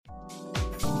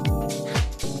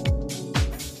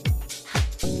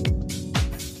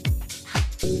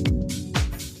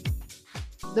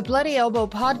The Bloody Elbow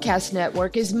Podcast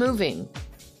Network is moving.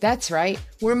 That's right,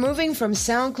 we're moving from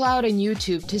SoundCloud and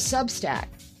YouTube to Substack.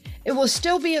 It will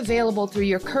still be available through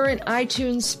your current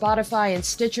iTunes, Spotify, and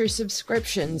Stitcher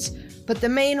subscriptions, but the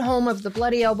main home of the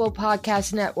Bloody Elbow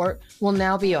Podcast Network will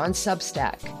now be on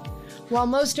Substack. While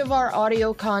most of our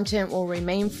audio content will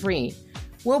remain free,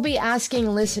 we'll be asking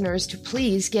listeners to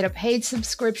please get a paid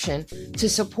subscription to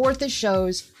support the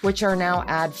shows, which are now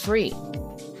ad-free.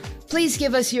 Please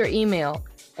give us your email,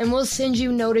 and we'll send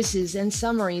you notices and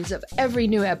summaries of every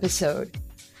new episode.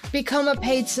 Become a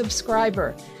paid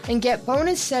subscriber and get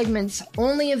bonus segments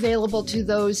only available to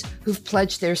those who've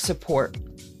pledged their support.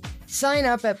 Sign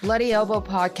up at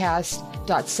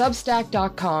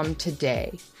bloodyelbowpodcast.substack.com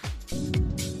today.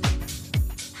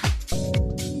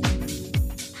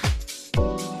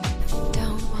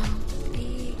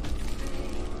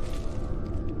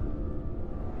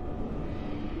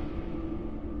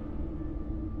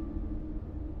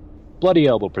 Bloody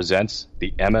Elbow presents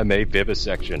the MMA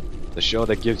Vivisection, the show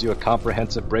that gives you a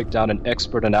comprehensive breakdown and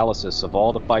expert analysis of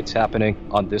all the fights happening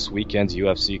on this weekend's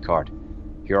UFC card.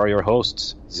 Here are your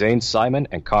hosts, Zane Simon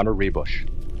and Connor Rebush.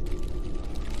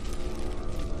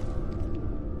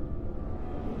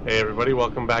 Hey everybody,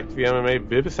 welcome back to the MMA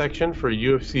Vivisection for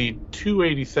UFC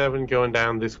 287 going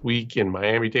down this week in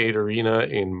Miami-Dade Arena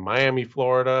in Miami,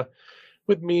 Florida.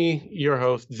 With me, your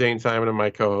host, Zane Simon, and my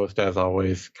co-host, as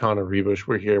always, Connor Rebush.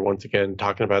 We're here once again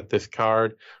talking about this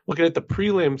card. Looking at the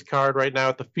prelims card right now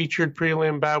at the featured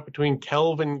prelim bout between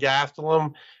Kelvin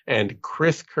Gastelum and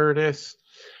Chris Curtis.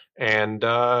 And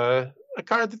a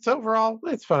card that's overall,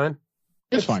 it's fine.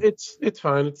 It's fine. It's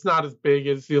fine. It's not as big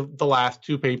as the last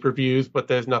two pay-per-views, but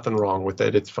there's nothing wrong with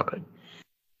it. It's fine.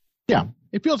 Yeah.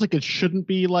 It feels like it shouldn't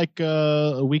be like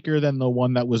weaker than the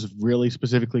one that was really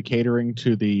specifically catering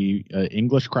to the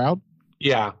English crowd.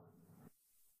 Yeah.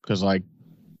 Because, like,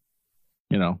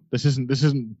 you know, this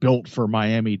isn't built for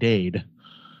Miami-Dade.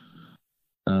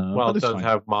 Well, it does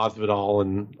have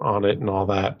Masvidal on it and all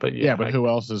that, but yeah. Yeah, but who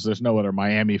else is? There's no other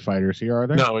Miami fighters here, are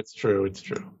there? No, it's true. It's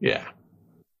true. Yeah.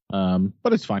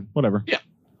 But it's fine. Whatever. Yeah.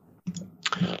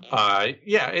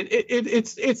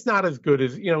 It's not as good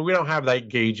as, you know, we don't have that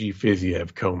Gagey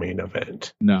Fiziev co-main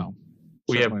event. No.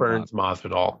 We have Burns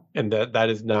Masvidal, and that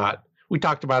is not, we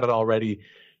talked about it already.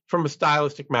 From a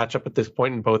stylistic matchup at this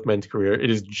point in both men's career, it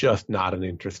is just not an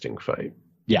interesting fight.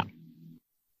 Yeah.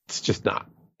 It's just not.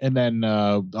 And then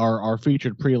our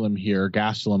featured prelim here,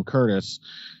 Gastelum Curtis,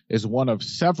 is one of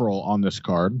several on this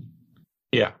card.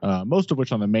 Yeah. Most of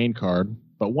which on the main card,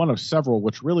 but one of several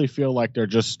which really feel like they're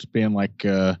just being like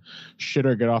shit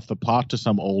or get off the pot to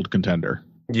some old contender.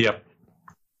 Yep.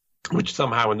 Which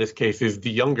somehow in this case is the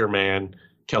younger man,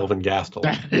 Kelvin Gastelum.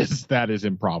 That is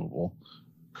improbable.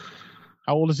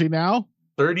 How old is he now?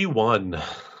 31.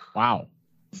 Wow.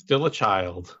 Still a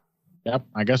child. Yep.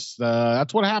 I guess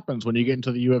that's what happens when you get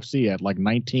into the UFC at like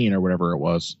 19 or whatever it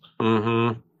was.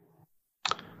 Mm-hmm.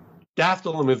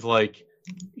 Gastelum is like,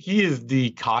 he is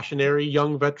the cautionary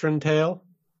young veteran tale.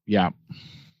 Yeah.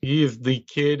 He is the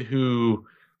kid who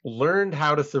learned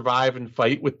how to survive and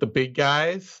fight with the big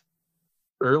guys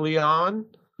early on.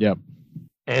 Yep.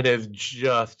 And has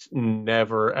just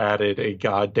never added a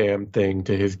goddamn thing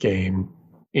to his game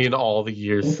in all the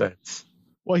years since.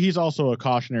 Well, he's also a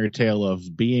cautionary tale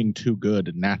of being too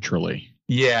good naturally.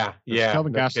 Yeah.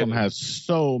 Kelvin Gastelum has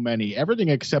so many, everything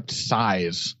except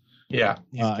size. Yeah.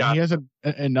 He has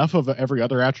enough of every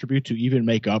other attribute to even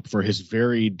make up for his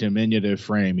very diminutive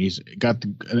frame. He's got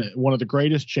one of the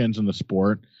greatest chins in the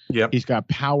sport. Yep. He's got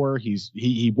power.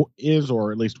 He is,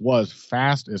 or at least was,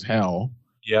 fast as hell.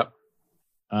 Yep.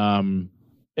 And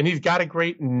he's got a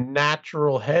great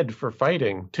natural head for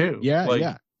fighting too. Yeah.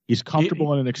 Yeah. He's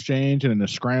comfortable in an exchange and in a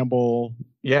scramble.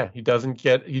 Yeah. He doesn't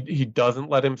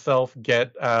let himself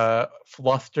get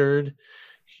flustered.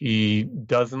 He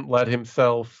doesn't let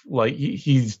himself, like,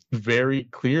 he's very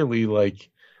clearly like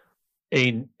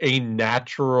a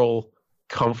natural,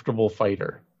 comfortable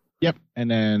fighter. Yep. And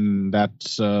then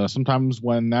that's sometimes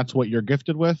when that's what you're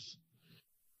gifted with,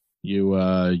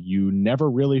 you never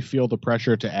really feel the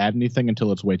pressure to add anything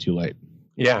until it's way too late.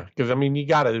 Yeah, because I mean, you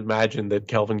got to imagine that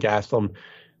Kelvin Gastelum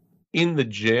in the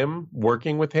gym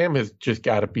working with him has just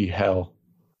got to be hell.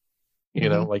 You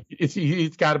know, like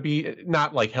he's got to be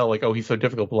not like hell, like, oh, he's so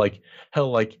difficult, but like hell,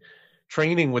 like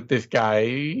training with this guy,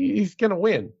 he's gonna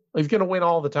win. He's gonna win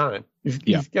all the time. He's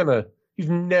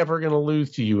never gonna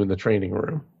lose to you in the training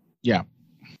room. Yeah.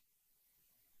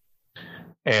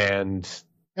 And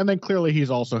then clearly he's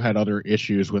also had other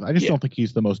issues with. I just don't think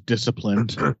he's the most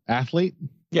disciplined athlete.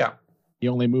 Yeah. He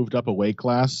only moved up a weight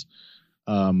class.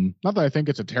 Not that I think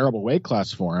it's a terrible weight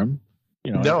class for him.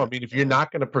 No, I mean, if you're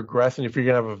not going to progress and if you're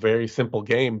going to have a very simple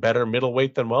game, better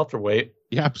middleweight than welterweight.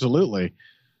 Yeah, absolutely.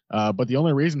 But the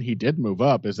only reason he did move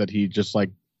up is that he just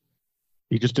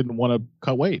didn't want to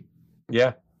cut weight.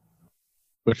 Yeah.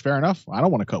 Which, fair enough. I don't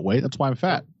want to cut weight. That's why I'm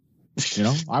fat.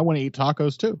 I want to eat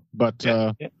tacos too. But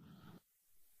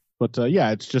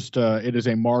it's just it is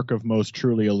a mark of most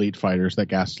truly elite fighters that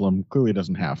Gastelum clearly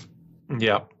doesn't have.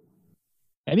 Yeah.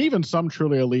 And even some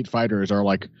truly elite fighters are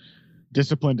like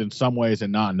disciplined in some ways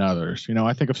and not in others.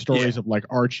 I think of stories of like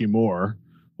Archie Moore,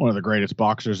 one of the greatest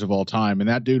boxers of all time, and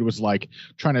that dude was like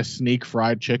trying to sneak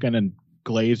fried chicken and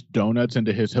glazed donuts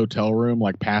into his hotel room,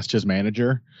 like past his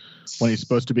manager when he's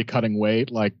supposed to be cutting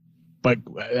weight. But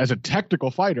as a technical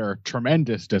fighter,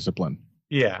 tremendous discipline.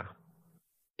 Yeah.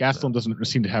 Gastelum doesn't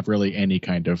seem to have really any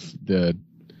kind of the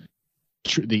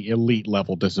elite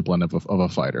level discipline of a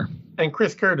fighter. And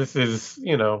Chris Curtis is,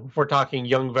 if we're talking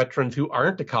young veterans who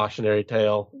aren't a cautionary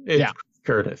tale, it's Chris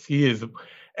Curtis. He is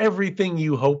everything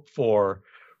you hope for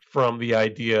from the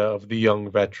idea of the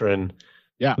young veteran.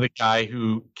 Yeah. The guy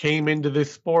who came into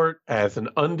this sport as an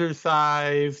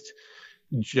undersized,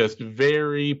 just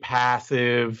very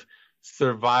passive,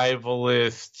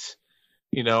 survivalist,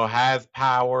 has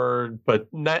power, but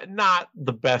not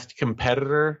the best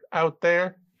competitor out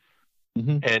there.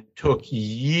 Mm-hmm. And took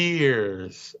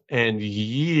years and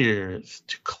years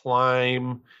to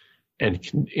climb and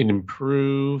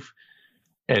improve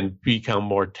and become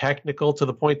more technical to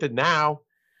the point that now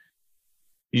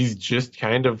he's just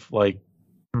kind of like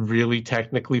really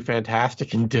technically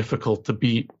fantastic and difficult to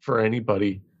beat for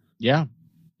anybody. Yeah.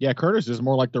 Yeah, Curtis is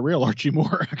more like the real Archie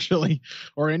Moore, actually,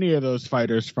 or any of those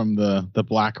fighters from the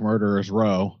Black Murderers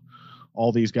Row.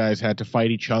 All these guys had to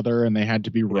fight each other, and they had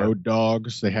to be road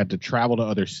dogs. They had to travel to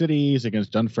other cities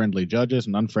against unfriendly judges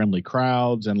and unfriendly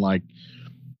crowds. And like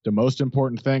the most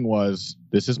important thing was,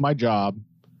 this is my job.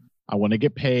 I want to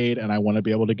get paid, and I want to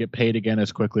be able to get paid again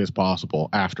as quickly as possible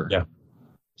after. Yeah.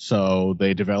 So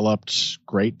they developed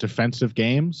great defensive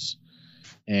games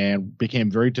and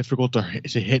became very difficult to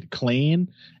hit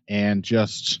clean, and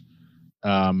just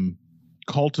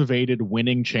cultivated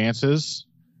winning chances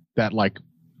that like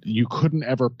you couldn't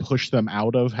ever push them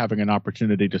out of having an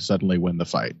opportunity to suddenly win the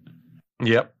fight.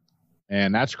 Yep.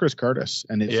 And that's Chris Curtis.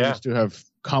 And it seems to have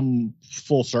come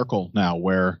full circle now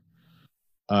where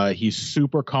he's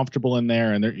super comfortable in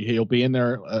there, and he'll be in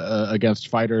there against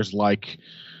fighters like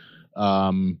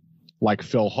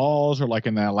Phil Halls, or like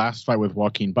in that last fight with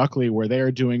Joaquin Buckley, where they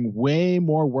are doing way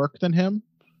more work than him.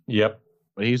 Yep.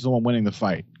 But he's the one winning the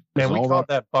fight. Man, we caught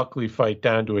that Buckley fight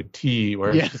down to a T, where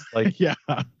it's just like,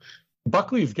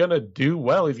 Buckley's going to do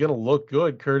well. He's going to look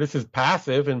good. Curtis is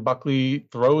passive, and Buckley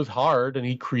throws hard, and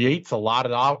he creates a lot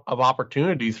of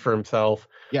opportunities for himself.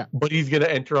 Yeah. But he's going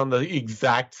to enter on the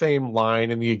exact same line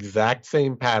and the exact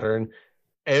same pattern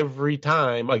every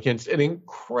time against an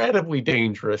incredibly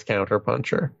dangerous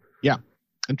counterpuncher. Yeah.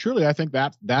 And truly, I think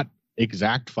that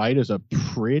exact fight is a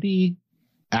pretty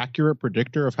accurate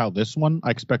predictor of how I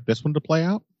expect this one to play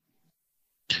out.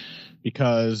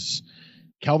 Because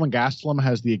Kelvin Gastelum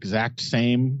has the exact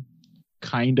same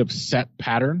kind of set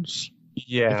patterns.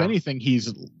 Yeah. If anything,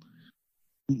 he's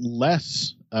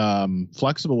less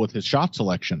flexible with his shot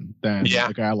selection than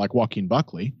a guy like Joaquin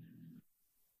Buckley.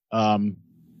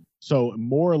 So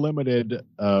more limited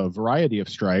variety of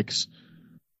strikes,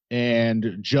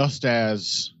 and just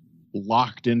as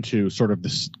locked into sort of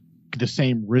the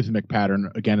same rhythmic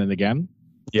pattern again and again.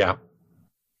 Yeah.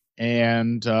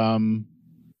 And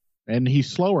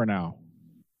he's slower now.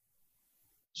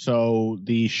 So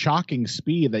the shocking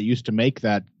speed that used to make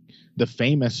that the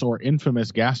famous or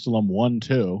infamous Gastelum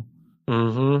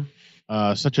 1-2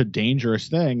 such a dangerous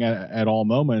thing at all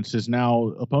moments is now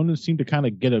opponents seem to kind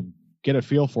of get a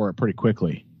feel for it pretty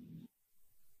quickly.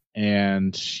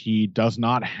 And he does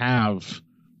not have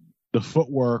the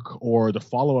footwork or the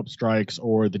follow-up strikes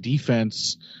or the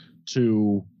defense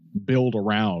to build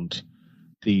around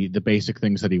the basic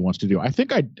things that he wants to do. I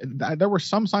think there were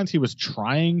some signs he was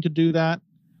trying to do that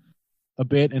a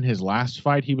bit in his last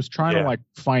fight. He was trying to like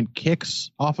find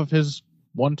kicks off of his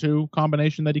 1-2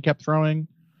 combination that he kept throwing.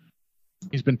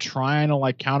 He's been trying to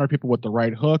like counter people with the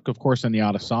right hook. Of course, in the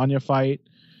Adesanya fight,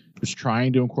 he was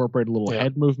trying to incorporate a little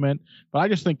head movement. But I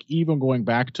just think even going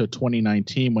back to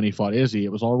 2019 when he fought Izzy,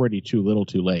 it was already too little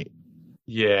too late.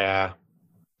 Yeah.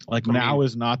 Like now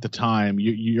is not the time.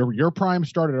 Your prime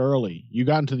started early. You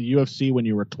got into the UFC when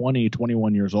you were 20,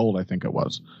 21 years old, I think it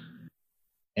was.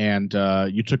 And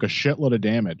you took a shitload of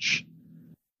damage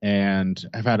and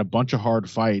have had a bunch of hard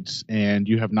fights, and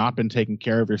you have not been taking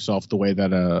care of yourself the way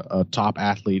that a top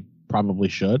athlete probably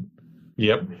should.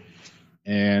 Yep.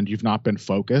 and you've not been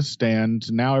focused,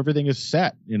 and now everything is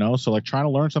set, so like trying to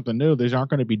learn something new, these aren't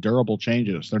going to be durable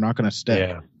changes. They're not going to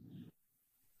stick.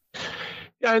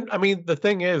 Yeah, and I mean, the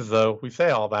thing is, though, we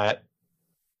say all that,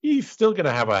 he's still going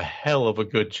to have a hell of a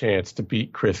good chance to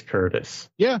beat Chris Curtis.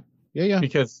 Yeah.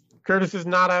 Because Curtis is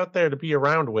not out there to be a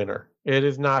round winner. It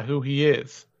is not who he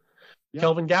is. Yeah.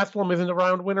 Kelvin Gastelum isn't a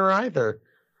round winner either.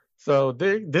 So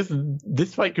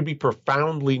this fight could be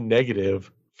profoundly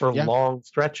negative for long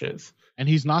stretches. And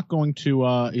he's not going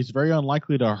to he's very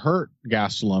unlikely to hurt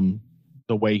Gastelum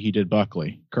the way he did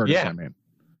Buckley. Curtis, I mean.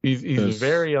 He's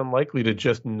very unlikely to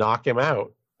just knock him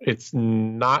out. It's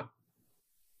not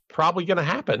probably going to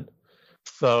happen.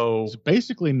 So it's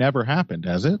basically never happened,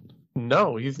 has it?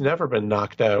 No, he's never been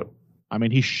knocked out. I mean,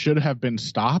 he should have been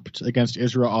stopped against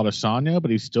Israel Adesanya,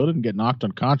 but he still didn't get knocked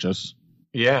unconscious.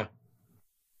 Yeah.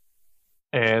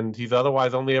 And he's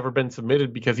otherwise only ever been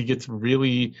submitted because he's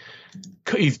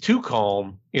too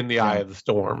calm in the eye of the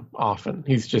storm often.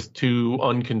 He's just too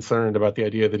unconcerned about the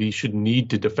idea that he should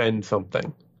need to defend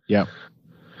something. Yep.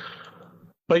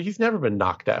 But he's never been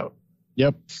knocked out.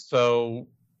 Yep. So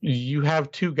you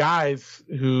have two guys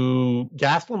who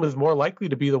Gastelum is more likely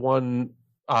to be the one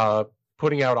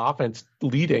putting out offense,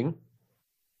 leading.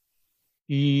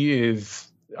 He is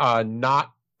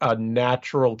not a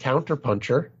natural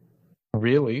counterpuncher,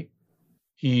 really.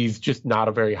 He's just not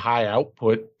a very high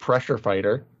output pressure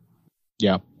fighter.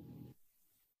 Yeah.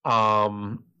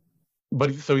 But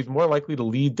so he's more likely to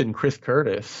lead than Chris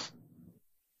Curtis.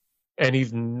 And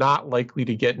he's not likely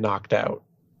to get knocked out.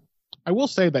 I will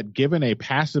say that given a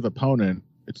passive opponent,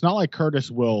 it's not like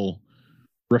Curtis will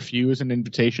refuse an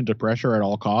invitation to pressure at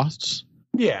all costs.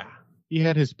 Yeah. He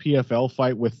had his PFL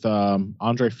fight with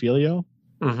Andre Filio.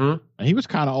 Mm-hmm. And he was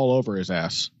kind of all over his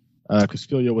ass because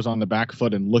Filio was on the back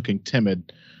foot and looking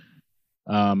timid.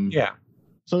 Yeah.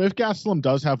 So if Gastelum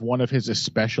does have one of his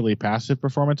especially passive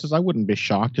performances, I wouldn't be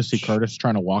shocked to see Curtis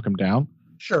trying to walk him down.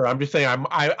 Sure, I'm just saying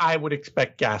I would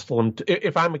expect Gastelum to,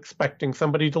 if I'm expecting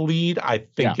somebody to lead, I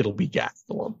think it'll be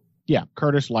Gastelum. Yeah,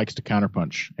 Curtis likes to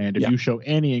counterpunch, and if you show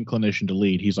any inclination to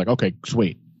lead, he's like, okay,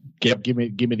 sweet, give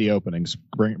me the openings,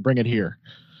 bring it here.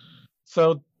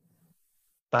 So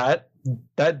that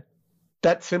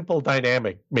simple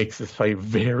dynamic makes this fight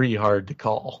very hard to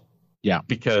call. Yeah,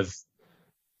 because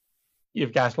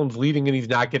if Gastelum's leading and he's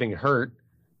not getting hurt,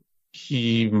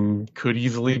 he could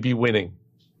easily be winning.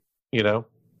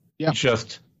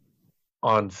 Just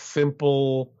on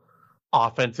simple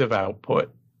offensive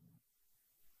output.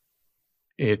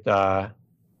 I'm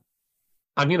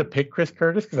going to pick Chris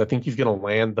Curtis because I think he's going to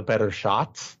land the better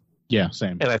shots. Yeah,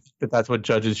 same. And I think that's what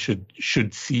judges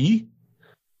should see.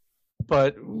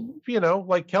 But,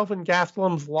 like Kelvin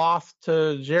Gastelum's loss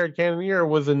to Jared Cannonier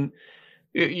was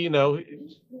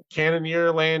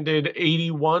Cannonier landed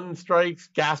 81 strikes,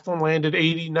 Gastelum landed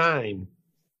 89.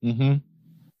 Mm-hmm.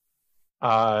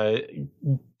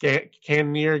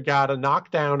 Cannonier got a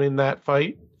knockdown in that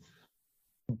fight,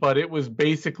 but it was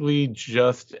basically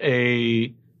just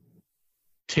a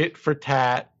tit for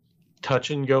tat,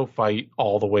 touch and go fight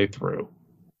all the way through.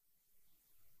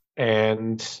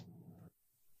 And,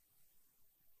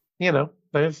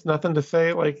 there's nothing to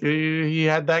say. Like, he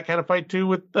had that kind of fight too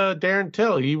with Darren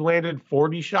Till. He landed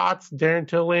 40 shots. Darren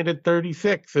Till landed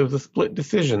 36. It was a split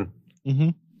decision. Mm-hmm.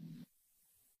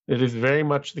 It is very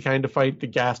much the kind of fight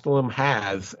that Gastelum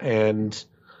has, and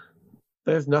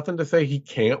there's nothing to say he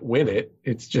can't win it.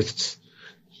 It's just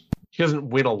he doesn't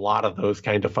win a lot of those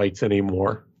kind of fights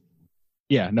anymore.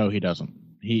 Yeah, no, he doesn't.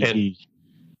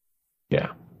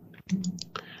 Yeah.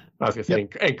 I was going to say,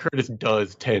 and Curtis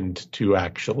does tend to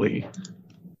actually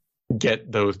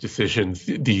get those decisions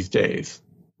these days,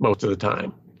 most of the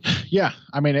time. Yeah,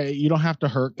 I mean, you don't have to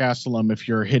hurt Gastelum if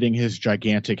you're hitting his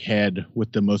gigantic head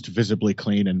with the most visibly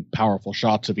clean and powerful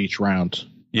shots of each round.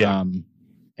 Yeah.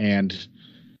 And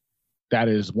that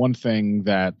is one thing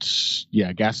that,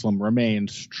 Gastelum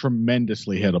remains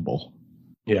tremendously hittable.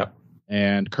 Yeah.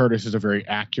 And Curtis is a very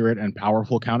accurate and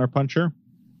powerful counterpuncher.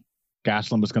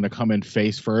 Gastelum is going to come in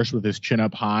face first with his chin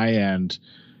up high and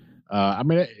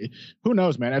who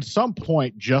knows, man? At some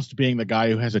point, just being the guy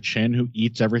who has a chin who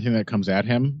eats everything that comes at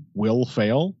him will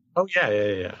fail. Oh,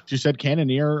 yeah. She said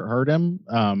Cannonier hurt him.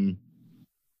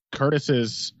 Curtis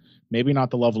is maybe not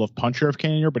the level of puncher of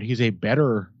Cannonier, but he's a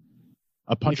puncher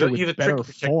with better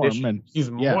form. And he's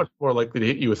much more likely to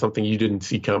hit you with something you didn't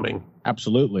see coming.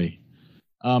 Absolutely.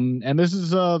 And this is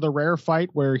the rare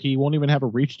fight where he won't even have a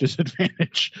reach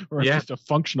disadvantage or just a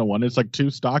functional one. It's like two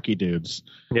stocky dudes.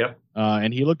 Yeah.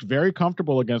 And he looked very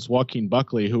comfortable against Joaquin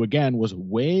Buckley, who, again, was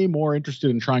way more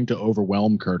interested in trying to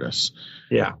overwhelm Curtis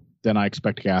than I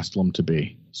expect Gastelum to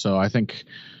be. So I think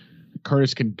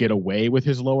Curtis can get away with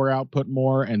his lower output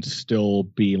more and still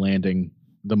be landing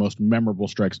the most memorable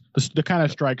strikes. The kind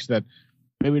of strikes that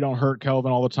maybe don't hurt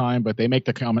Kelvin all the time, but they make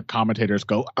the commentators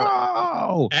go,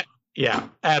 oh!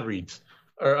 Ad reads.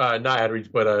 Or not ad reads,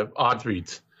 but odds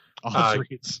reads. Odds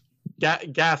reads.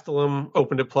 Gastelum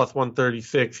opened at plus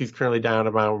 136. He's currently down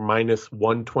about minus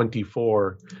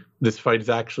 124. This fight is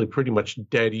actually pretty much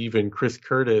dead even. Chris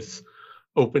Curtis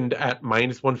opened at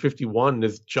minus 151 and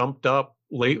has jumped up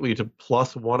lately to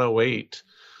plus 108.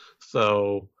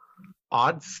 So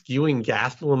odds skewing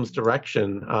Gastelum's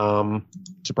direction.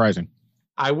 Surprising.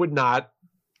 I would not,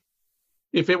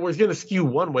 if it was going to skew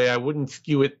one way, I wouldn't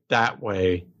skew it that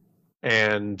way.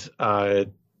 And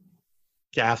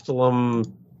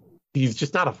Gastelum, he's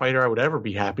just not a fighter I would ever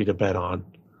be happy to bet on.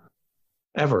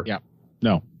 Ever. Yeah.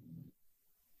 No.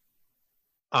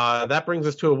 That brings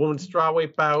us to a women's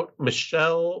strawweight bout.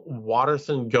 Michelle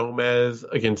Waterson-Gomez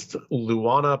against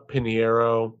Luana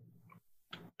Pinheiro.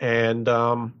 And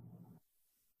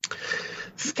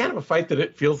this is kind of a fight that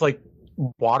it feels like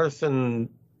Waterson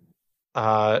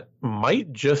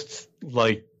might just,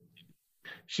 like,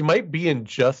 she might be in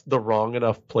just the wrong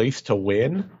enough place to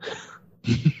win.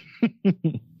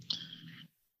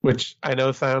 Which I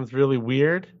know sounds really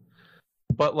weird,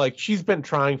 but like she's been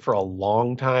trying for a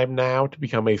long time now to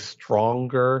become a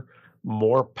stronger,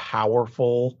 more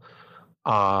powerful,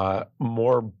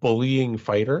 more bullying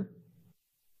fighter.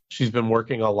 She's been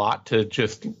working a lot to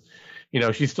just,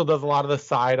 she still does a lot of the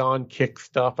side-on kick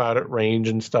stuff out at range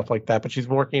and stuff like that, but she's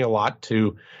working a lot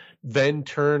to then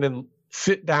turn and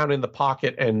sit down in the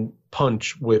pocket and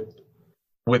punch with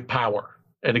power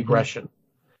and aggression.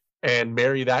 And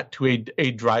marry that to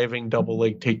a driving double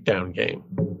leg takedown game.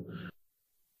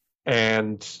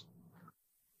 And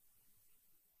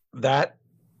that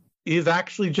is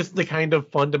actually just the kind of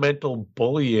fundamental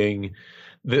bullying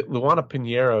that Luana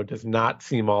Pinheiro does not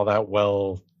seem all that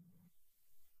well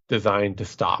designed to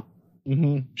stop.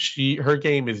 Mm-hmm. Her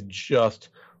game is just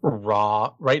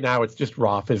raw. Right now, it's just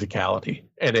raw physicality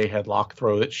and a headlock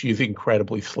throw that she's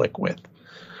incredibly slick with.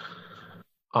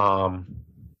 But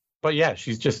yeah,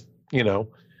 she's just,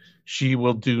 she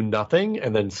will do nothing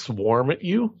and then swarm at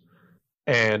you.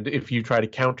 And if you try to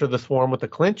counter the swarm with a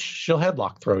clinch, she'll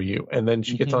headlock throw you. And then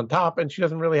she gets on top and she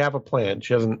doesn't really have a plan.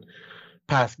 She doesn't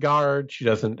pass guard. She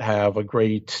doesn't have a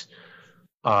great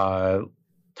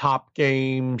top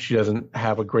game. She doesn't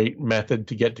have a great method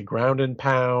to get to ground and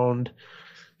pound.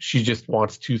 She just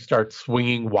wants to start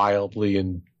swinging wildly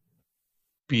and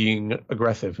being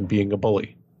aggressive and being a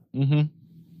bully. Mm-hmm.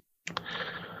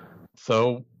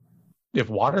 So if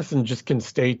Waterson just can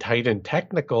stay tight and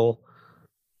technical,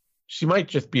 she might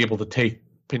just be able to take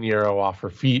Pinheiro off her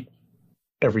feet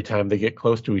every time they get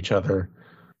close to each other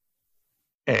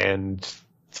and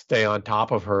stay on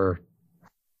top of her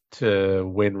to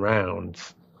win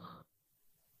rounds.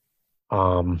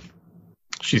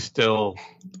 She's still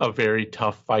a very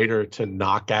tough fighter to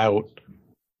knock out.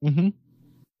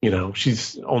 Mm-hmm.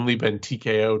 She's only been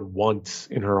TKO'd once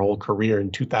in her whole career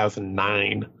in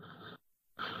 2009.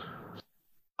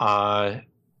 I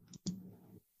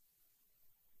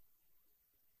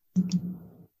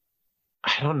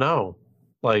don't know.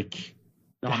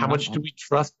 How much do we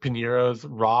trust Pinheiro's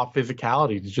raw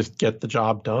physicality to just get the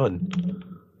job done?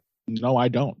 No, I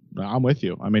don't. I'm with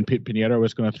you. I mean, Pinheiro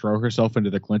is going to throw herself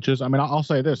into the clinches. I mean, I'll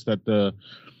say this, that the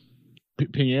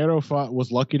Pinheiro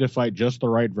was lucky to fight just the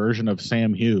right version of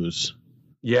Sam Hughes.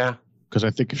 Yeah. Because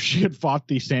I think if she had fought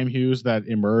the Sam Hughes that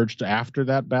emerged after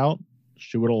that bout,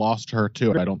 she would have lost her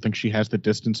too. I don't think she has the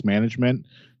distance management.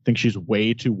 I think she's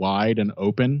way too wide and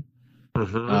open.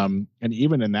 Mm-hmm. And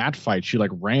even in that fight, she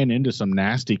ran into some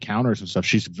nasty counters and stuff.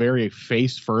 She's very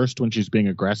face first when she's being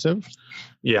aggressive.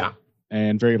 Yeah.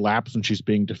 And very lapsed when she's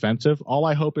being defensive. All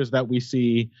I hope is that we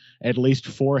see at least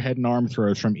 4 head and arm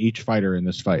throws from each fighter in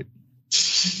this fight.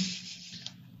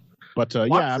 But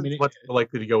yeah, I mean, much more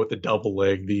likely to go with the double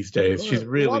leg these days. She's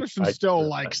really Waterson still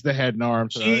likes the head and arm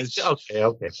throw.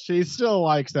 Okay. She still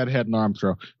likes that head and arm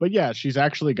throw. But yeah, she's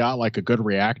actually got a good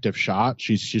reactive shot.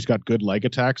 She's got good leg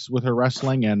attacks with her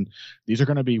wrestling, and these are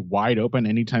going to be wide open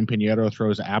anytime Pinheiro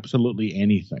throws absolutely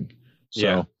anything. So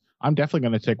yeah. I'm definitely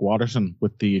going to take Waterson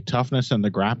with the toughness and the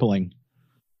grappling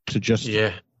to just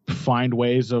find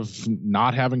ways of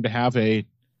not having to have a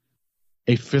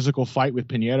physical fight with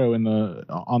Pinheiro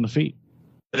on the feet.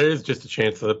 There is just a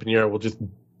chance that Pinheiro will just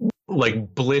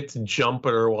blitz jump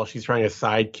at her while she's trying a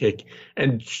side kick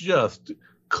and just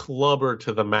club her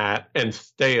to the mat and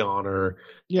stay on her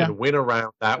and win a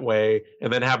round that way,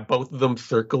 and then have both of them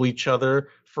circle each other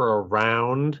for a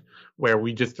round where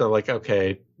we just are like,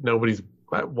 okay, nobody's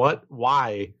what,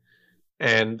 why?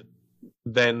 And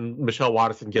then Michelle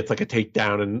Waterson gets like a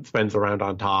takedown and spins around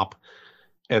on top.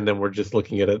 And then we're just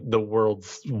looking at the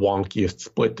world's wonkiest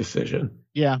split decision.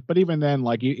 Yeah, but even then,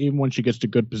 like even when she gets to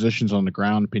good positions on the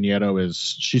ground,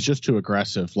 she's just too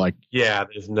aggressive. Like, yeah,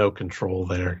 there's no control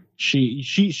there.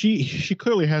 She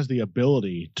clearly has the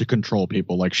ability to control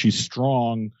people. Like, she's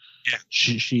strong. Yeah.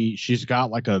 She's got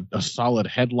like a solid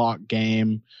headlock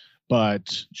game,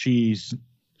 but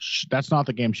that's not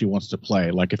the game she wants to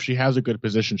play. Like, if she has a good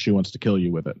position, she wants to kill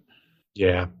you with it.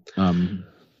 Yeah.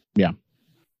 Yeah.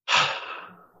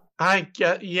 I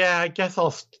guess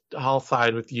I'll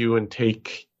side with you and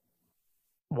take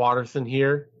Waterson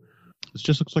here. This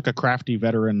just looks like a crafty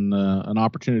veteran, an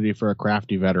opportunity for a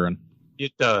crafty veteran.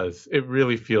 It does. It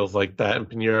really feels like that. And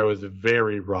Pinheiro is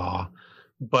very raw.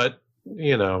 But,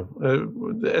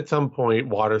 at some point,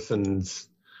 Waterson's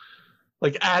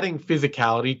like adding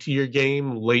physicality to your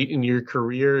game late in your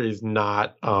career is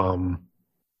not,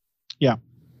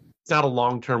 it's not a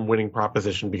long-term winning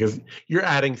proposition because you're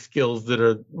adding skills that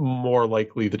are more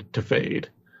likely to fade,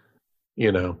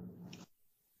 Yeah.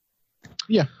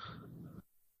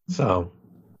 So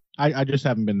I just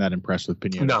haven't been that impressed with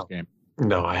Pinheiro's game.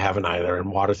 No, I haven't either.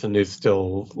 And Waterson is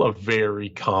still a very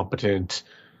competent,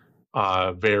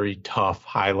 very tough,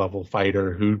 high-level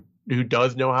fighter who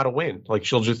does know how to win. Like,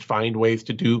 she'll just find ways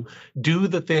to do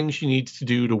the things she needs to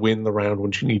do to win the round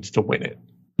when she needs to win it.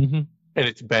 Mm-hmm. And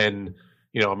it's been,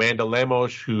 Amanda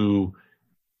Lemos, who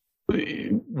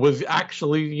was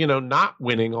actually, not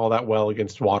winning all that well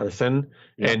against Waterson,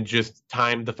 and just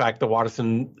timed the fact that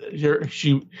Waterson,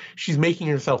 she's making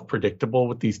herself predictable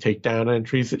with these takedown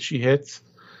entries that she hits.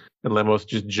 And Lemos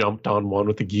just jumped on one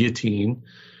with the guillotine.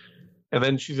 And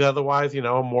then she's otherwise, a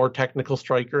more technical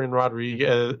striker in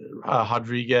Rodriguez,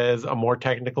 a more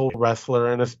technical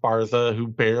wrestler in Esparza who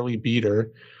barely beat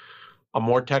her, a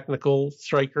more technical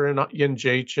striker in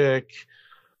Jędrzejczyk,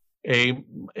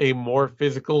 a more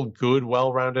physical, good,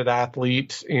 well-rounded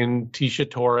athlete in Tisha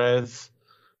Torres,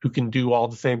 who can do all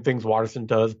the same things Waterson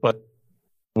does, but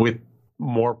with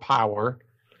more power,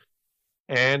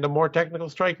 and a more technical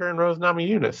striker in Rose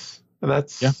Namajunas. And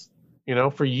that's,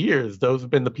 for years, those have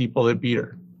been the people that beat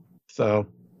her. So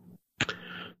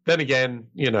then again,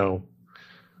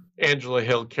 Angela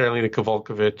Hill, Karolina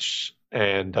Kowalkiewicz,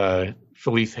 and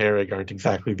Felice Herrig aren't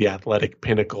exactly the athletic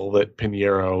pinnacle that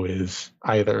Pinheiro is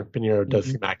either. Pinheiro does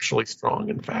seem actually strong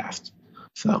and fast.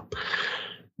 So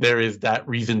there is that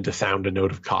reason to sound a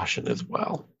note of caution as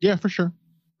well. Yeah, for sure.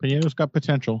 Pinheiro's got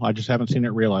potential. I just haven't seen it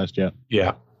realized yet.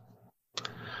 Yeah.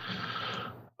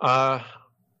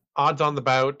 Odds on the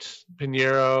bout,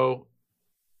 Pinheiro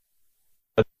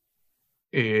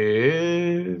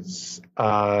is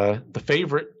the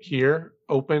favorite here,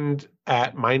 opened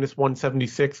at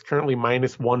 -176, currently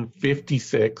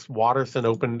 -156. Watterson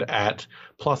opened at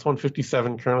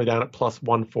 +157, currently down at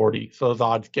 +140. So those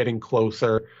odds getting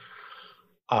closer.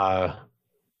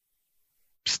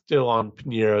 Still on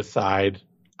Pinheiro's side.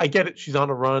 I get it. She's on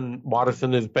a run.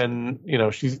 Watterson has been,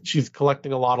 she's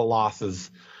collecting a lot of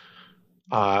losses.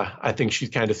 I think she's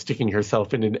kind of sticking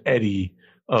herself in an eddy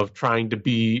of trying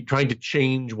to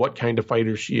change what kind of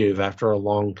fighter she is after a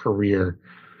long career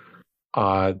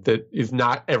that is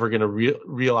not ever going to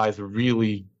realize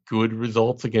really good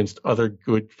results against other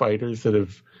good fighters that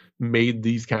have made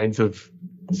these kinds of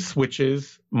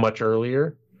switches much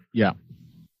earlier. Yeah.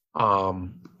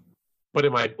 But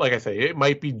it might, like I say, it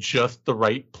might be just the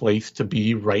right place to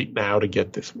be right now to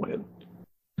get this win.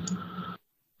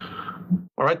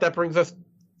 All right, that brings us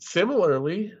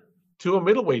similarly to a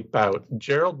middleweight bout.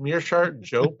 Gerald Meerschaert,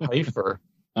 Joe Pyfer.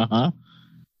 Uh-huh.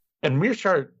 And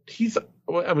Meerschaert,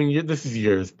 this is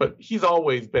years, but he's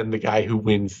always been the guy who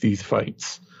wins these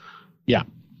fights. Yeah.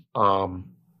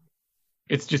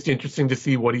 It's just interesting to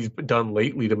see what he's done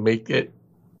lately to make it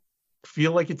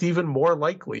feel like it's even more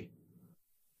likely.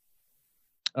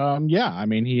 Yeah,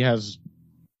 he has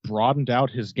broadened out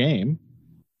his game.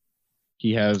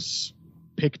 He has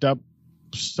picked up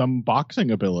some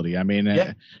boxing ability. And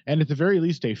at the very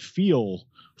least, a feel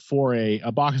for a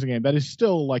boxing game that is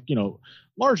still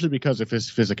largely because of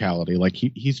his physicality. Like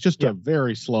he's just a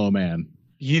very slow man.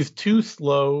 He's too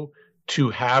slow to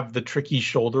have the tricky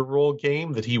shoulder roll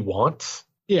game that he wants.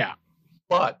 Yeah.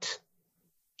 But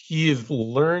he has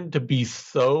learned to be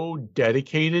so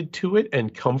dedicated to it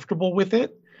and comfortable with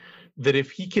it that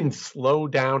if he can slow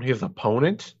down his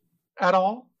opponent at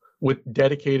all with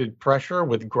dedicated pressure,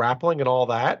 with grappling and all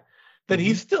that, then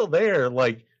he's still there,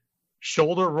 like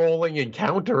shoulder rolling and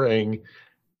countering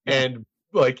and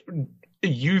like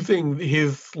using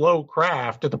his slow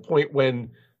craft at the point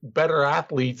when better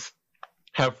athletes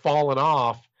have fallen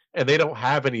off and they don't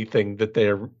have anything that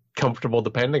they're comfortable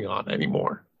depending on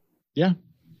anymore. Yeah.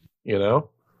 You know?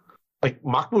 Like,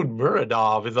 Mahmoud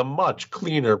Muradov is a much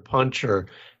cleaner puncher,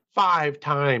 5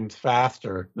 times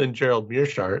faster than Gerald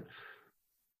Meerschaert.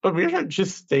 But Meerschaert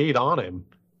just stayed on him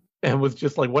and was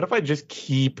just like, what if I just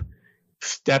keep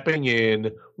stepping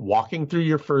in, walking through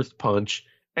your first punch,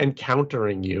 and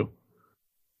countering you?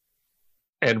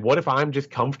 And what if I'm just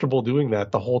comfortable doing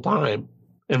that the whole time?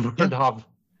 And Muradov,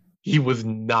 he was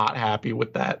not happy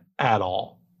with that at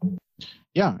all.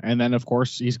 Yeah, and then, of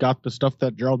course, he's got the stuff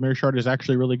that Gerald Meerschaert is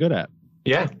actually really good at.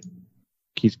 Yeah.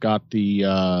 He's got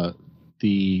the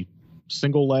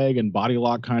single leg and body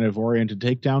lock kind of oriented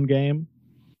takedown game.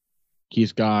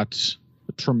 He's got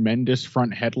a tremendous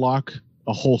front headlock,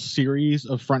 a whole series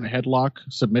of front headlock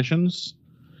submissions.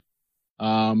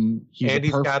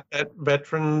 He's got that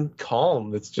veteran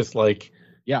calm that's just like,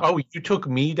 oh, you took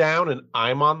me down and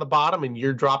I'm on the bottom and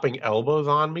you're dropping elbows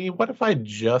on me? What if I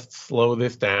just slow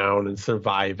this down and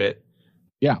survive it?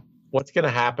 Yeah. What's going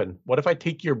to happen? What if I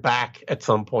take your back at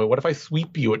some point? What if I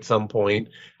sweep you at some point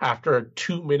after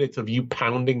 2 minutes of you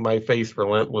pounding my face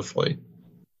relentlessly?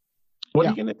 What are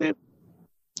you going to do?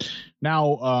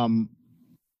 Now,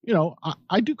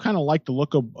 I do kind of like the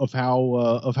look of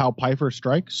how Pyfer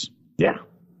strikes. Yeah.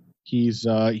 He's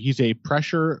a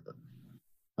pressure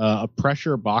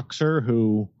boxer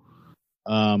who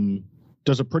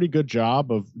does a pretty good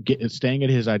job of staying at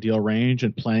his ideal range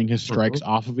and playing his strikes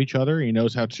off of each other. He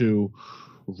knows how to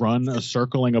run a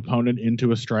circling opponent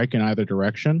into a strike in either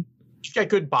direction. He's got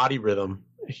good body rhythm.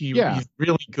 He's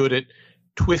really good at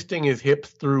twisting his hips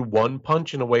through one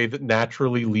punch in a way that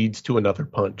naturally leads to another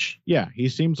punch. Yeah, he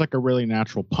seems like a really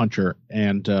natural puncher,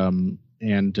 and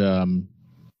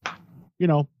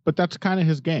but that's kind of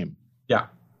his game. Yeah.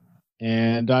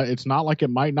 And it's not like it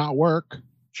might not work.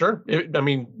 Sure.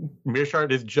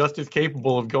 Meerschaert is just as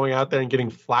capable of going out there and getting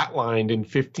flatlined in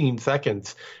 15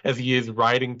 seconds as he is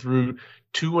riding through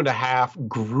 2.5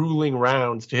 grueling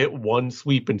rounds to hit one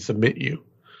sweep and submit you.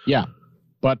 Yeah.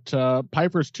 But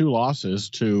Piper's 2 losses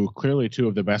to clearly 2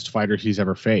 of the best fighters he's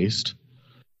ever faced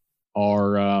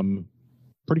are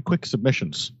pretty quick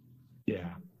submissions.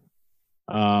 Yeah.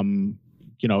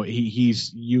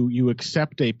 You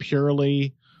accept a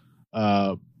purely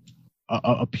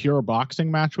a pure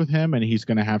boxing match with him, and he's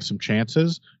going to have some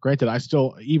chances. Granted, I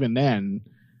still, even then,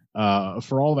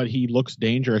 for all that he looks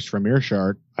dangerous for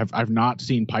Meerschaert, I've not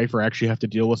seen Pyfer actually have to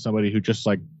deal with somebody who just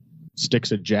like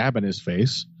sticks a jab in his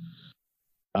face,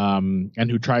 and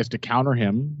who tries to counter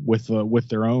him with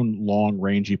their own long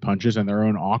rangy punches and their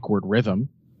own awkward rhythm.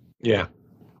 Yeah.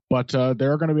 But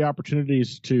there are going to be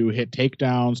opportunities to hit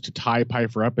takedowns, to tie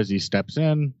Pyfer up as he steps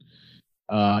in.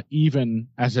 Even,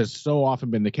 as has so often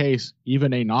been the case,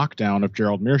 even a knockdown of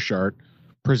Gerald Meerschaert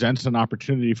presents an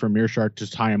opportunity for Meerschaert to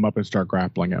tie him up and start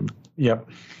grappling him. Yep.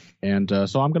 And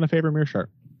so I'm going to favor Meerschaert.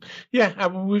 Yeah,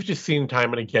 we've just seen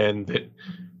time and again that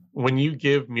when you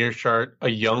give Meerschaert a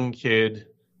young kid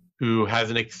who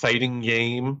has an exciting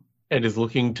game and is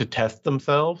looking to test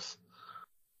themselves,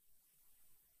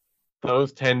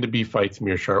 those tend to be fights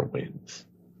Meerschaert wins.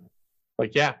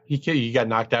 Like, yeah, he got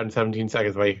knocked out in 17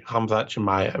 seconds by Khamzat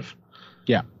Chimaev.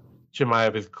 Yeah.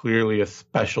 Chimaev is clearly a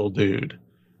special dude.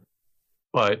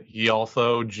 But he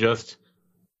also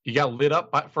he got lit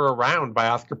up for a round by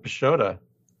Oscar Pichota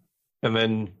and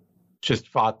then just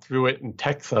fought through it and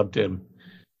tech subbed him.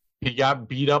 He got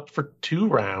beat up for 2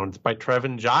 rounds by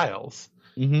Trevin Giles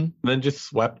and then just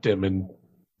swept him and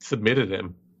submitted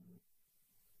him.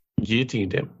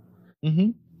 Guillotined him.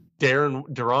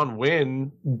 Deron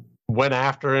Wynn went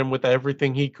after him with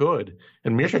everything he could,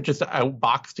 and Meerschaert just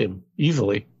outboxed him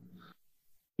easily.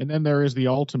 And then there is the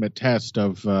ultimate test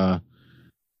of MMA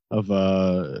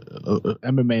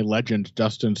legend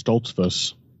Dustin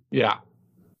Stoltzfus. Yeah,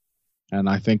 and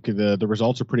I think the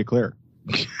results are pretty clear.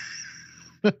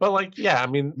 But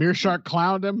Meerschaert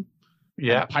clowned him.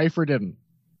 Yeah, Pyfer didn't.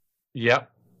 Yep.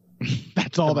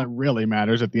 That's all that really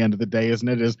matters at the end of the day, isn't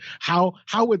it? Is how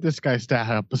would this guy stack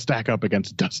up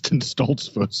against Dustin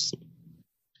Stoltzfus?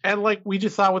 And like we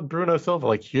just saw with Bruno Silva,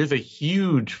 like here's a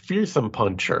huge, fearsome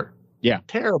puncher. Yeah.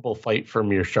 Terrible fight for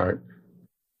Meerschaert.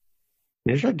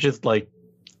 Meerschaert just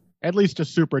at least a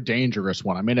super dangerous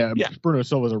one. I mean, Bruno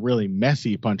Silva is a really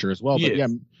messy puncher as well.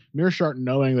 But Meerschaert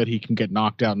knowing that he can get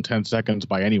knocked out in 10 seconds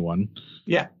by anyone.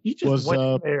 Yeah, he just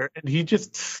went there and he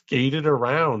just skated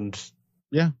around.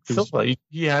 Yeah, Silva.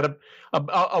 He had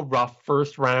a rough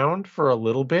first round for a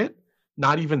little bit,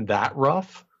 not even that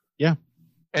rough. Yeah.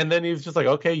 And then he was just like,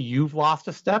 okay, you've lost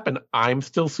a step and I'm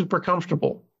still super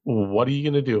comfortable. What are you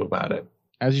going to do about it?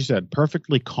 As you said,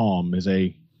 perfectly calm is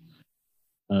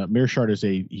Meerschaert is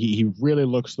he really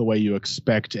looks the way you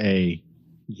expect a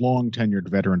long tenured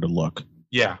veteran to look.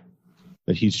 Yeah.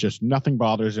 That he's just, nothing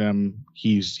bothers him.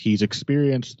 He's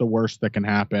experienced the worst that can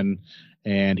happen,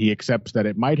 and he accepts that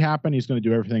it might happen. He's going to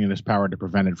do everything in his power to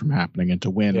prevent it from happening and to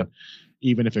win,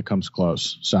 even if it comes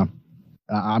close. So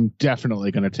I'm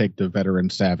definitely going to take the veteran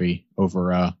savvy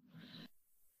over a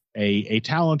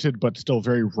talented but still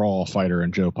very raw fighter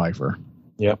in Joe Pyfer.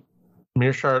 Yep.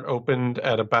 Mearshart opened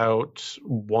at about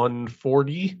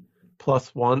 140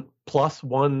 plus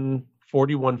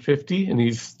 140, 150, and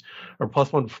he's or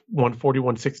plus 140,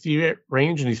 160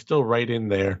 range, and he's still right in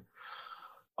there.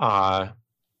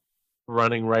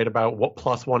 Running right about what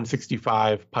plus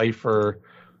 165. Pyfer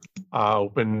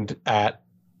opened at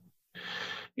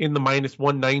in the minus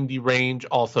 190 range,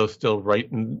 also still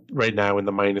right now in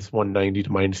the minus 190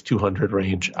 to minus 200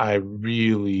 range. I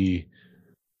really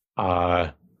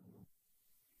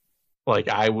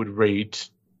I would rate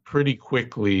pretty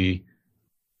quickly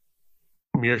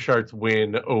Mearshart's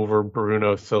win over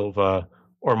Bruno Silva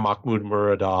or Mahmoud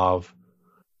Muradov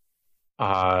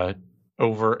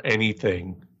over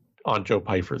anything on Joe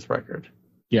Pyfer's record.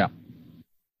 Yeah.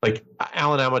 Like,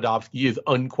 Alan Amadovsky is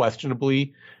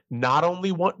unquestionably not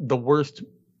only the worst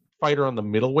fighter on the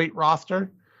middleweight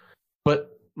roster,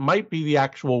 but might be the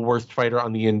actual worst fighter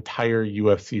on the entire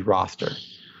UFC roster.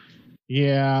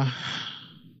 Yeah.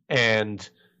 And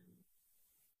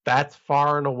that's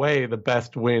far and away the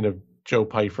best win of Joe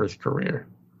Pyfer's career.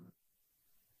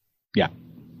 Yeah.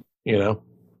 You know?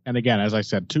 And again, as I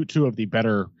said, two of the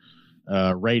better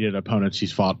rated opponents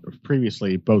he's fought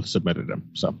previously both submitted him.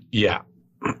 So yeah.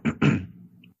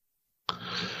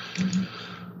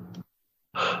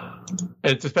 And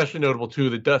it's especially notable,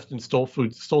 too, that Dustin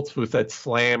Stoltzfus, that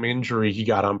slam injury he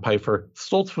got on Pyfer,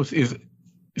 Stoltzfus is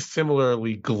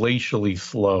similarly glacially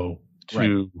slow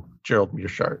to Gerald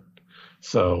Mearshart.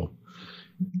 So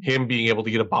him being able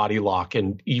to get a body lock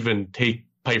and even take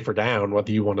Pyfer down,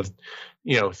 whether you want to,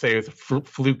 say it's a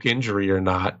fluke injury or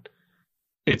not,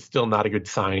 it's still not a good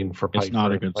sign for Pyfer. It's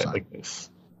not a good sign. Like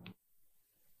this.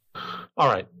 All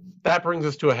right. That brings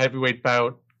us to a heavyweight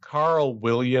bout. Carl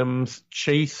Williams,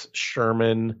 Chase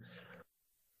Sherman.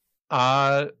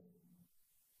 I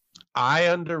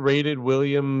underrated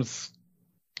Williams.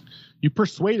 You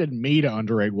persuaded me to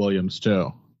underrate Williams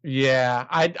too. Yeah,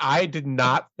 I did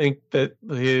not think that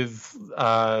his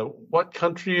what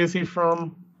country is he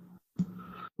from? I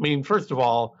mean, first of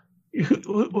all,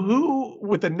 who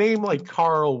with a name like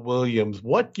Carl Williams,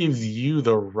 what gives you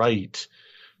the right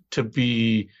to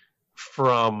be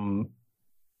from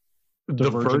the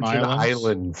Virgin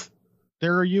Islands?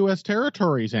 There are U.S.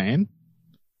 territories, Zane.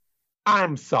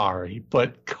 I'm sorry,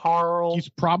 but Carl... He's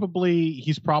probably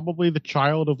the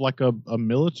child of like a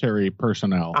military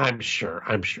personnel. I'm sure.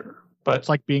 But it's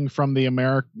like being from the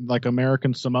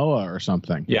American Samoa or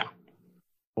something. Yeah.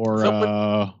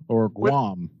 Or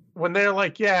Guam. When they're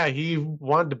like, yeah, he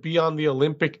wanted to be on the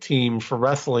Olympic team for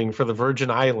wrestling for the Virgin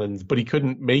Islands, but he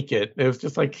couldn't make it. It was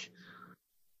just like,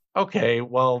 okay,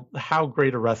 well, how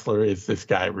great a wrestler is this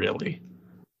guy really?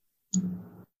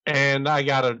 And I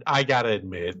gotta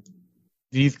admit,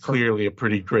 he's clearly a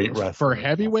pretty great wrestler. For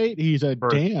heavyweight, he's a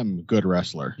damn good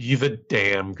wrestler. He's a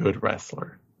damn good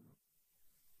wrestler.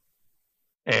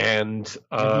 And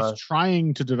he's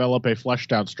trying to develop a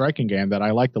fleshed out striking game that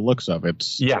I like the looks of.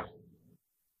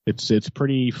 It's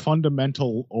pretty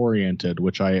fundamental oriented,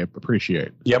 which I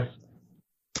appreciate. Yep.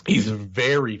 He's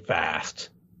very fast.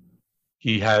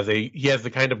 He has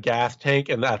the kind of gas tank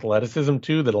and athleticism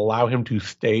too that allow him to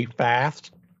stay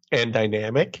fast and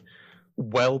dynamic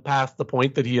well past the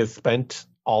point that he has spent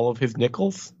all of his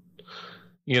nickels.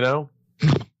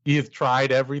 He has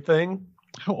tried everything.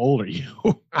 How old are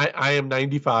you? I am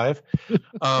 95. You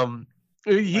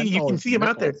can see him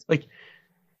out there. Like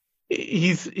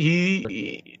he'll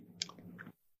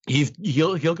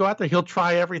go out there, he'll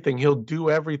try everything, he'll do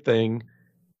everything,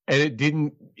 and it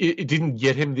didn't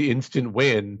get him the instant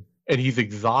win, and he's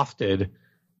exhausted,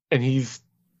 and he's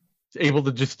able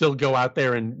to just still go out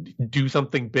there and do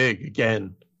something big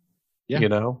again.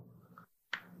 Yeah.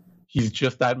 He's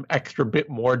just that extra bit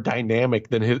more dynamic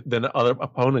than other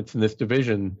opponents in this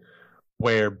division,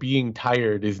 where being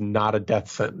tired is not a death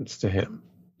sentence to him.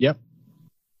 Yep.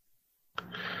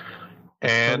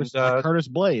 And Curtis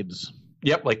Blades.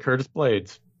 Yep, like Curtis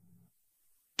Blades.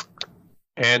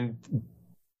 And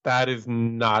that is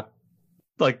not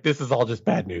this is all just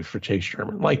bad news for Chase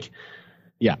Sherman.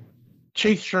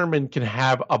 Chase Sherman can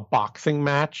have a boxing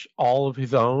match all of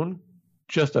his own,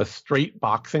 just a straight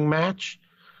boxing match.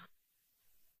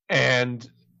 And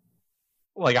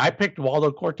I picked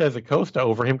Waldo Cortez Acosta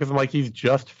over him because I'm like, he's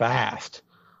just fast.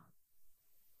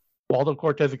 Waldo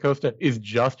Cortez Acosta is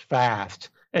just fast,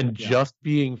 And just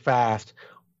being fast,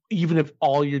 even if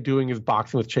all you're doing is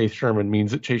boxing with Chase Sherman,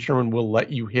 means that Chase Sherman will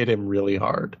let you hit him really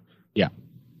hard. Yeah.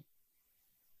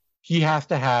 He has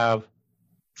to have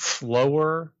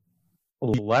slower,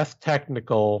 less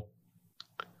technical,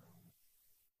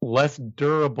 less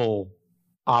durable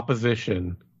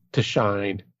opposition to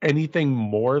shine. Anything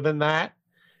more than that,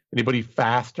 anybody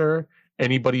faster,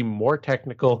 anybody more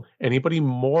technical, anybody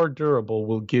more durable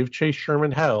will give Chase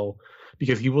Sherman hell,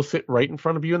 because he will sit right in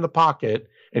front of you in the pocket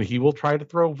and he will try to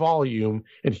throw volume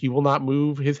and he will not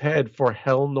move his head for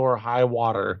hell nor high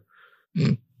water.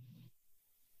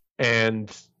 And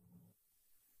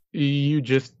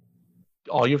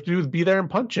all you have to do is be there and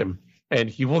punch him, and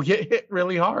he will get hit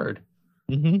really hard.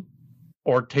 Mm-hmm.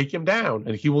 Or take him down,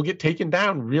 and he will get taken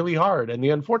down really hard. And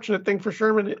the unfortunate thing for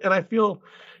Sherman, and I feel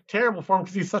terrible for him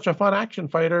because he's such a fun action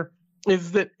fighter,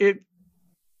 is that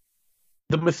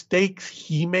the mistakes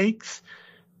he makes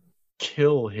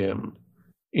kill him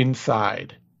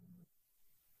inside.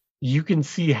 You can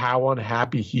see how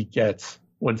unhappy he gets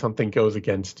when something goes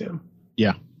against him.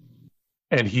 Yeah.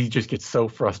 And he just gets so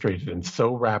frustrated and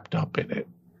so wrapped up in it.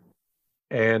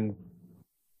 And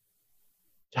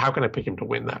how can I pick him to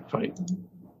win that fight?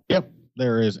 Yep.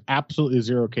 There is absolutely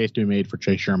zero case to be made for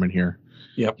Chase Sherman here.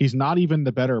 Yep. He's not even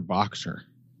the better boxer.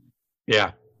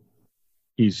 Yeah.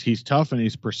 He's tough and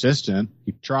he's persistent.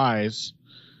 He tries,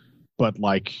 but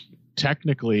like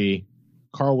technically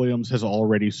Carl Williams has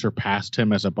already surpassed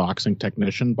him as a boxing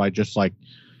technician by just like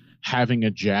having a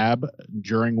jab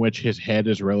during which his head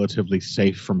is relatively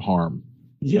safe from harm.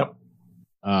 Yep.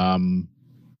 All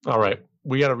right.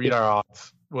 We got to read our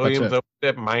odds. Williams opened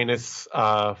at minus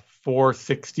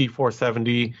 460,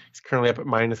 470. He's currently up at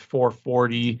minus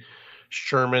 440.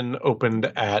 Sherman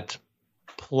opened at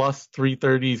plus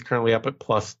 330. He's currently up at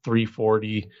plus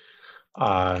 340,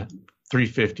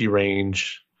 350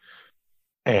 range.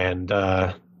 And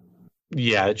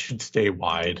it should stay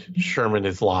wide. Sherman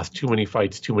has lost too many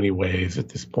fights, too many ways at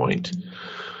this point.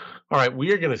 All right,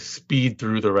 we are going to speed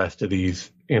through the rest of these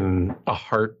in a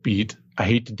heartbeat. I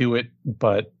hate to do it,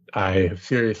 but I have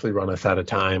seriously run us out of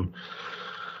time.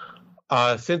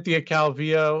 Cynthia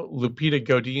Calvillo, Lupita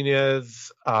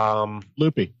Godinez.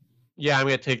 Loopy. Yeah, I'm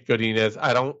going to take Godinez.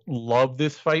 I don't love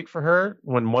this fight for her.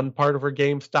 When one part of her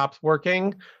game stops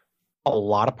working, a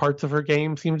lot of parts of her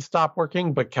game seem to stop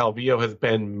working, but Calvillo has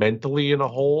been mentally in a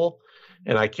hole,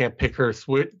 and I can't pick her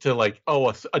switch to like,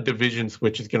 a division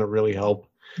switch is going to really help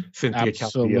Cynthia Calvillo.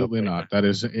 Absolutely not. That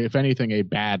is, if anything, a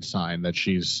bad sign that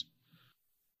she's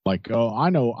like, I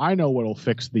know what'll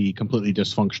fix the completely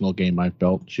dysfunctional game I've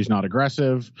built. She's not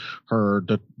aggressive.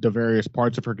 The various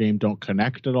parts of her game don't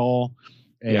connect at all,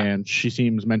 and she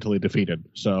seems mentally defeated.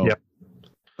 So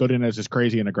Godinez is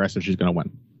crazy and aggressive. She's going to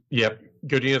win. Yep.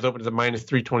 Godinez opens at minus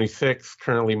 326,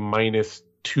 currently minus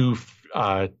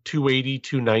 280,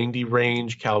 290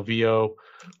 range. Calvillo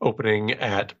opening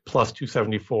at plus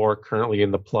 274, currently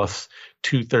in the plus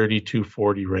 230,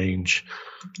 240 range.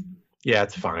 Yeah,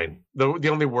 it's fine. The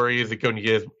only worry is that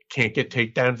Godinez can't get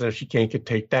takedowns, and if she can't get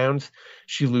takedowns,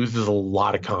 she loses a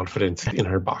lot of confidence in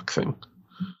her boxing.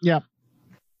 Yeah.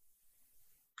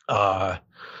 That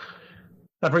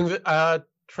brings it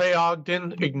Trey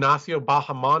Ogden, Ignacio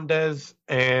Bahamondes,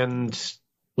 and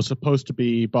was supposed to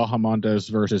be Bahamondes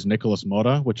versus Nicolas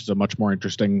Mota, which is a much more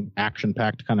interesting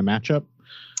action-packed kind of matchup.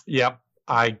 Yep.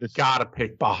 I gotta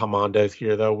pick Bahamondes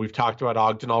here, though. We've talked about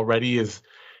Ogden already as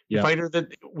a fighter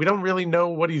that we don't really know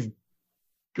what he's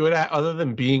good at other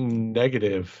than being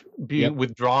negative,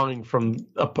 withdrawing from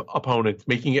opponents,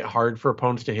 making it hard for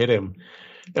opponents to hit him.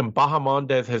 And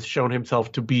Bahamondes has shown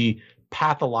himself to be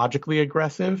pathologically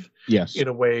aggressive in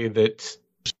a way that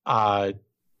I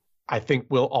think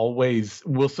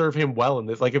will serve him well in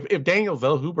this. Like if Daniel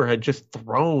Zellhuber had just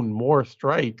thrown more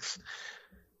strikes,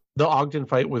 the Ogden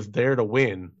fight was there to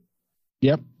win.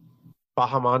 Yep.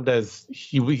 Bahamondes,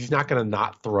 he's not going to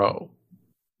not throw.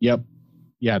 Yep.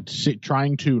 Yeah,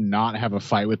 trying to not have a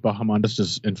fight with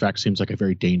Bahamondes in fact seems like a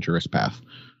very dangerous path.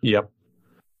 Yep.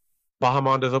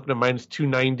 Bahamondes opened at minus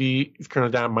 290. He's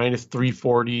currently down minus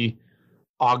 340.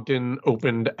 Ogden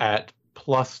opened at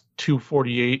plus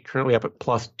 248, currently up at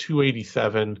plus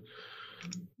 287.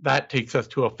 That takes us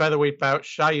to a featherweight bout.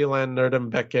 Shayilan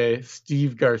Nerdambeke,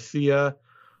 Steve Garcia.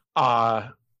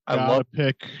 I love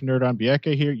pick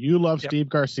Nerdambeke here. You love Steve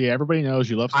Garcia. Everybody knows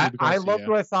you love Steve Garcia. I loved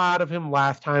what I saw out of him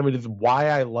last time. It is why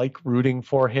I like rooting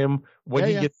for him when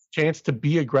he gets a chance to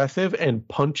be aggressive and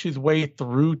punch his way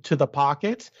through to the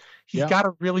pocket. He's got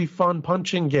a really fun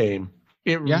punching game.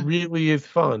 It really is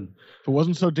fun. If it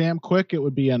wasn't so damn quick, it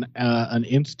would be an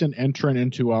instant entrant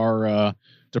into our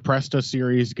Depresta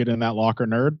series, Get in That Locker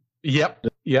Nerd. Yep.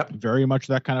 Very much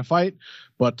that kind of fight.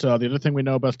 But the other thing we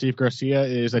know about Steve Garcia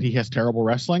is that he has terrible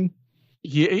wrestling.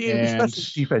 Yeah,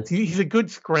 especially defense. He's a good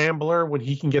scrambler when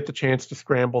he can get the chance to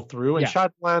scramble through. And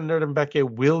Shadlan Nurdenbeke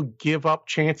will give up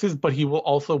chances, but he will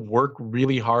also work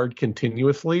really hard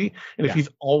continuously. And if he's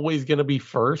always going to be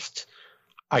first,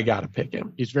 I got to pick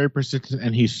him. He's very persistent,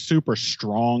 and he's super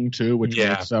strong, too, which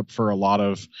makes up for a lot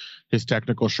of his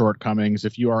technical shortcomings.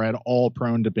 If you are at all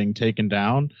prone to being taken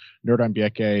down,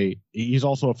 Nurdenbeke, he's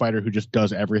also a fighter who just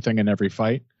does everything in every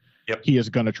fight. Yep. He is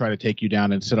going to try to take you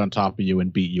down and sit on top of you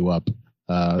and beat you up.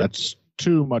 That's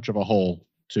too much of a hole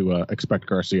to expect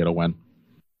Garcia to win.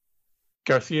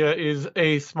 Garcia is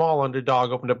a small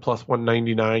underdog, opened at plus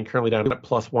 199, currently down at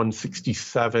plus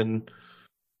 167.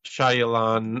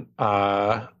 Shayalan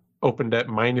opened at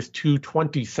minus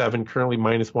 227, currently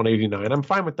minus 189. I'm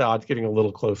fine with the odds getting a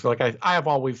little closer. Like I have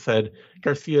always said,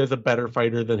 Garcia is a better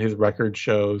fighter than his record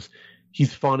shows.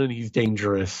 He's fun and he's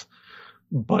dangerous,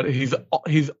 but he's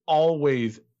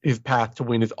always, his path to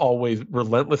win is always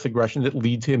relentless aggression that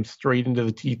leads him straight into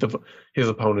the teeth of his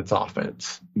opponent's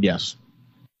offense. Yes.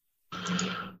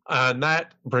 And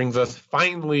that brings us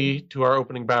finally to our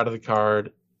opening bout of the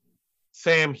card.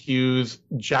 Sam Hughes,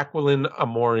 Jacqueline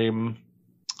Amorim.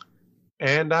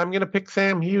 And I'm going to pick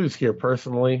Sam Hughes here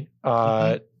personally.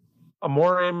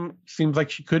 Amorim seems like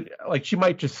she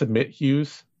might just submit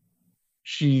Hughes.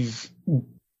 She's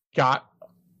got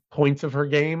points of her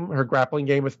game, her grappling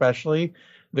game especially,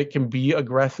 that can be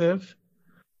aggressive,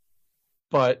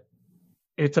 but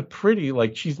it's a pretty,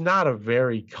 she's not a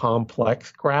very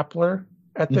complex grappler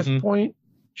at this point.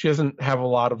 She doesn't have a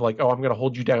lot of I'm going to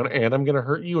hold you down and I'm going to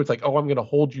hurt you. It's I'm going to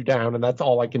hold you down and that's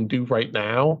all I can do right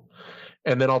now.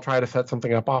 And then I'll try to set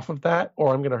something up off of that,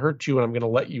 or I'm going to hurt you and I'm going to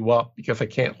let you up because I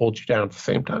can't hold you down at the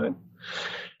same time.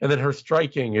 And then her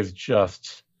striking is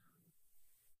just,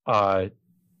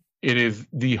 it is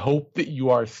the hope that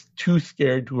you are too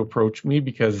scared to approach me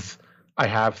because I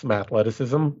have some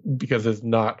athleticism, because there's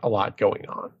not a lot going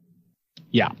on.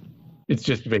 Yeah. It's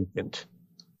just vacant.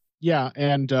 Yeah,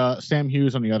 and Sam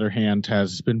Hughes, on the other hand,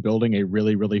 has been building a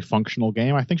really, really functional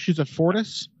game. I think she's at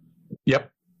Fortis. Yep.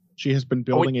 She has been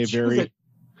building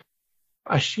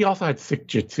she also had sick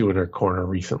jitsu in her corner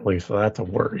recently, so that's a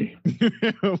worry.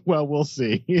 Well, we'll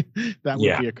see. That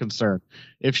would be a concern.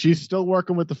 If she's still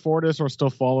working with the Fortis or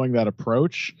still following that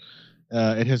approach,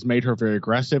 it has made her very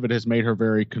aggressive. It has made her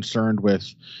very concerned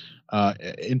with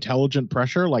intelligent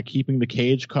pressure, like keeping the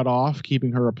cage cut off,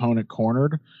 keeping her opponent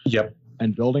cornered. Yep.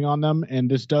 And building on them.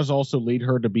 And this does also lead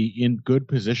her to be in good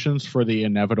positions for the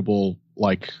inevitable,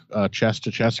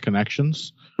 chest-to-chest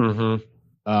connections.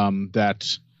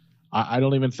 That I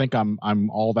don't even think I'm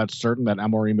all that certain that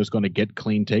Amorim is going to get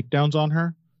clean takedowns on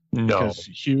her. No. Because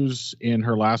Hughes, in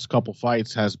her last couple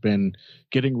fights, has been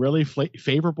getting really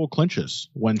favorable clinches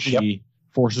when she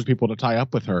forces people to tie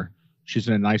up with her. She's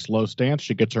in a nice low stance.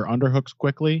 She gets her underhooks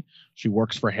quickly. She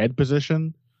works for head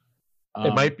position.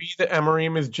 It might be that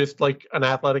Amorim is just an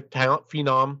athletic talent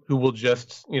phenom who will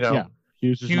just,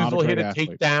 Hughes will hit a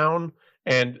takedown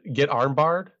and get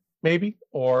armbarred, maybe,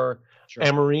 or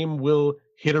Amorim will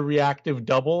hit a reactive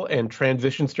double and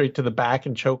transition straight to the back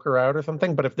and choke her out or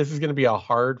something. But if this is going to be a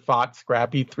hard-fought,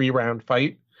 scrappy 3-round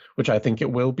fight, which I think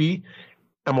it will be,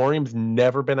 Amorim's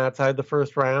never been outside the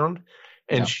first round,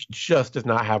 and she just does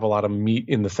not have a lot of meat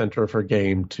in the center of her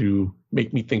game to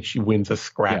make me think she wins a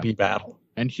scrappy battle.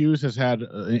 And Hughes has had,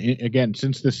 again,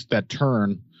 since that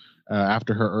turn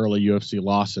after her early UFC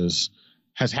losses,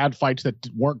 has had fights that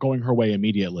weren't going her way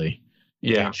immediately.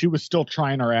 Yeah. And she was still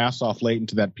trying her ass off late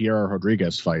into that Pereira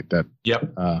Rodriguez fight.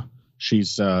 She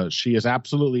is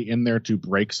absolutely in there to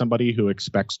break somebody who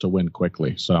expects to win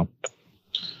quickly. So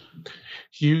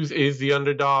Hughes is the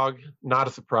underdog. Not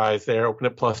a surprise there. Open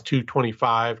at plus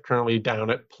 225, currently down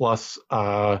at plus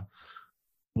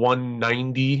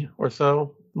 190 or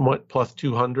so. Plus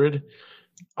 200.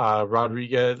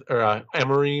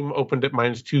 Amorim opened at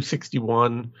minus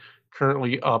 261,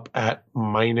 currently up at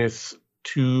minus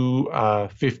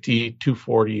 250,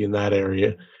 240 in that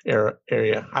area.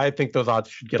 I think those odds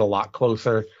should get a lot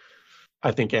closer.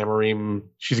 I think Amorim,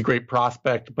 she's a great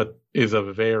prospect, but is a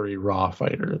very raw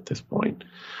fighter at this point.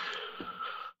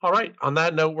 All right. On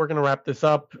that note, we're going to wrap this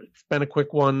up. It's been a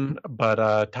quick one,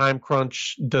 but time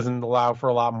crunch doesn't allow for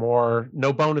a lot more.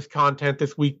 No bonus content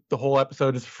this week. The whole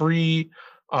episode is free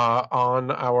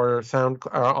on our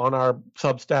on our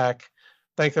Substack.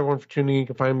 Thanks everyone for tuning in. You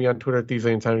can find me on Twitter at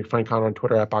TheZaneSimon. You can find Connor on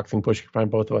Twitter at Boxing Push. You can find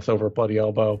both of us over at Bloody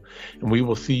Elbow, and we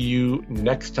will see you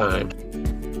next time.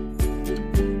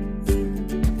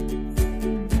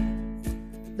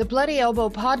 The Bloody Elbow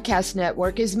Podcast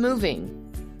Network is moving.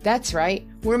 That's right,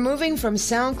 we're moving from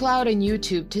SoundCloud and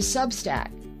YouTube to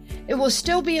Substack. It will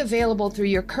still be available through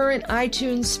your current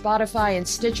iTunes, Spotify, and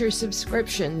Stitcher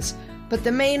subscriptions, but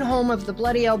the main home of the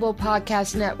Bloody Elbow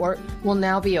Podcast Network will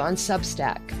now be on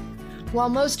Substack. While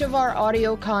most of our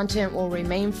audio content will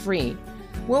remain free,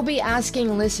 we'll be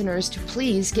asking listeners to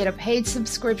please get a paid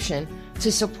subscription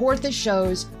to support the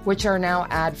shows, which are now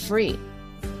ad-free.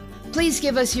 Please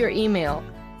give us your email,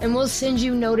 and we'll send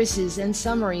you notices and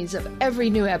summaries of every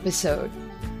new episode.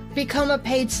 Become a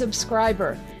paid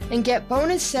subscriber and get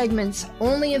bonus segments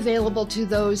only available to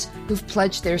those who've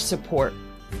pledged their support.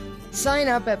 Sign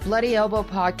up at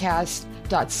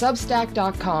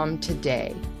bloodyelbowpodcast.substack.com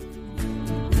today.